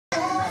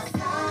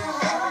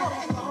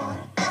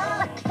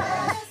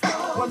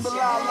When the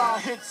la-la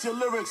hits your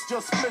lyrics,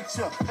 just split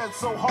your head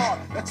so hard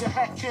that your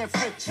hat can't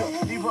fit you.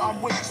 Either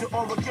I'm with you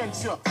or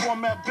against you.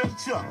 Format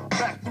bent you.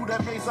 Back through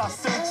that maze I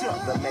sent you.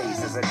 The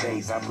maze is a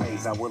days I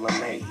blaze, I will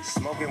amaze.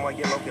 Smoking while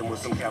you're looking with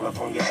some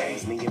California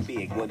A's. Me and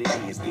Big, what it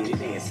is, get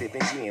it in,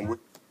 sipping gin with...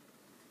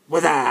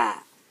 What's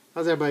that?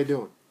 How's everybody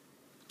doing?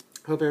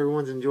 Hope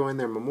everyone's enjoying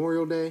their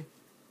Memorial Day.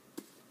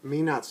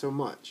 Me, not so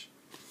much.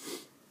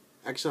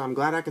 Actually, I'm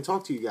glad I can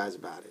talk to you guys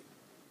about it.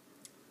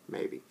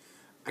 Maybe.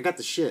 I got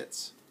the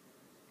shits.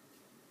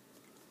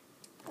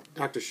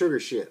 Dr. Shugar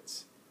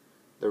Chitz.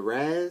 The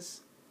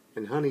Raz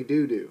and Honey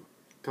Doo Doo.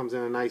 Comes in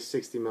a nice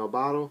 60 ml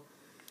bottle.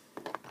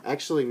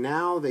 Actually,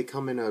 now they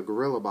come in a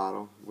Gorilla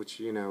bottle, which,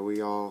 you know,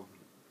 we all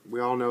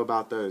know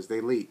about those. They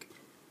leak.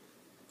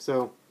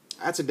 So,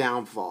 that's a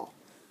downfall.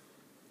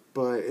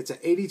 But it's an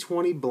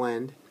 80-20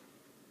 blend.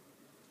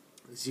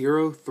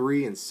 0,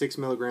 3, and 6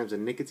 milligrams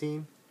of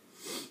nicotine.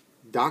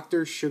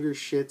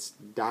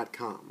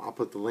 DrSugarChitz.com. I'll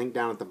put the link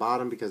down at the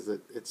bottom because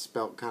it's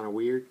spelt kind of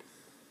weird.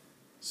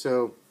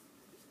 So,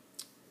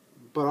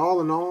 but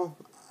all in all,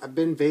 I've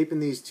been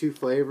vaping these two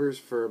flavors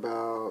for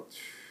about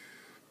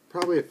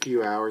probably a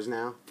few hours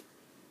now.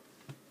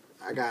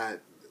 I got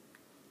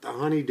the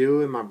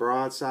Honeydew in my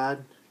broadside.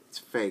 It's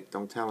fake,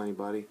 don't tell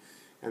anybody.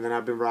 And then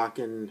I've been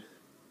rocking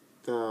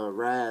the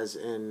Raz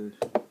in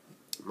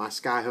my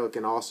Skyhook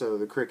and also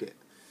the Cricket.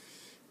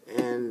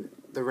 And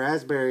the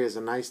raspberry is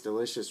a nice,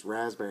 delicious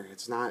raspberry.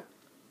 It's not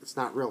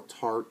real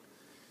tart.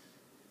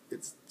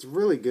 It's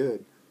really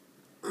good.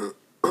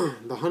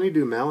 The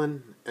honeydew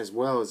melon as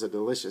well is a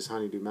delicious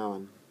honeydew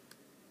melon.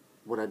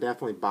 Would I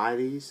definitely buy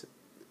these?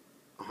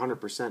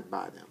 100%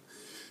 buy them.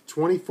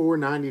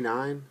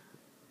 $24.99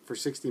 for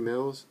 60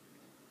 mils.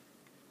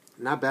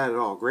 Not bad at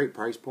all. Great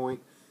price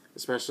point,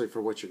 especially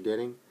for what you're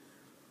getting.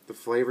 The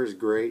flavor is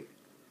great.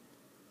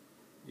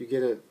 You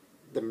get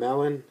the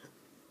melon.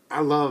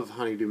 I love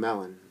honeydew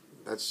melon.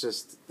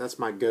 That's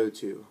my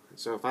go-to.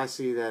 So if I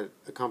see that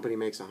a company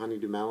makes a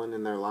honeydew melon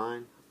in their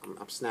line,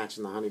 I'm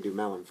snatching the honeydew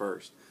melon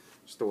first.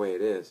 Just the way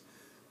it is.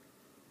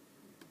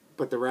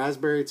 But the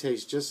raspberry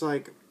tastes just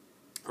like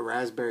a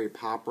raspberry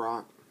pop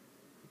rock.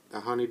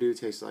 The honeydew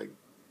tastes like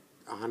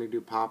a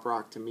honeydew pop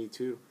rock to me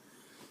too.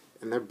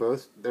 And they're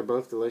both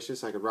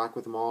delicious. I could rock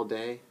with them all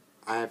day.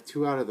 I have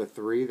 2 out of the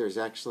 3. There's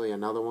actually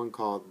another one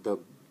called the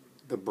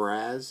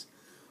Braz,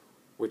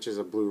 which is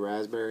a blue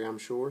raspberry, I'm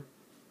sure.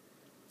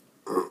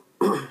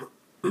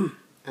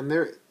 And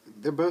they're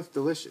both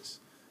delicious.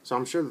 So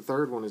I'm sure the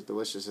third one is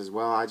delicious as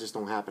well. I just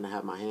don't happen to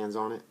have my hands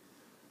on it.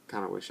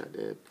 Kind of wish I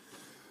did.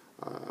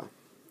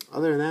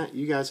 Other than that,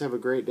 you guys have a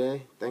great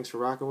day. Thanks for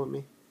rocking with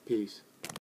me. Peace.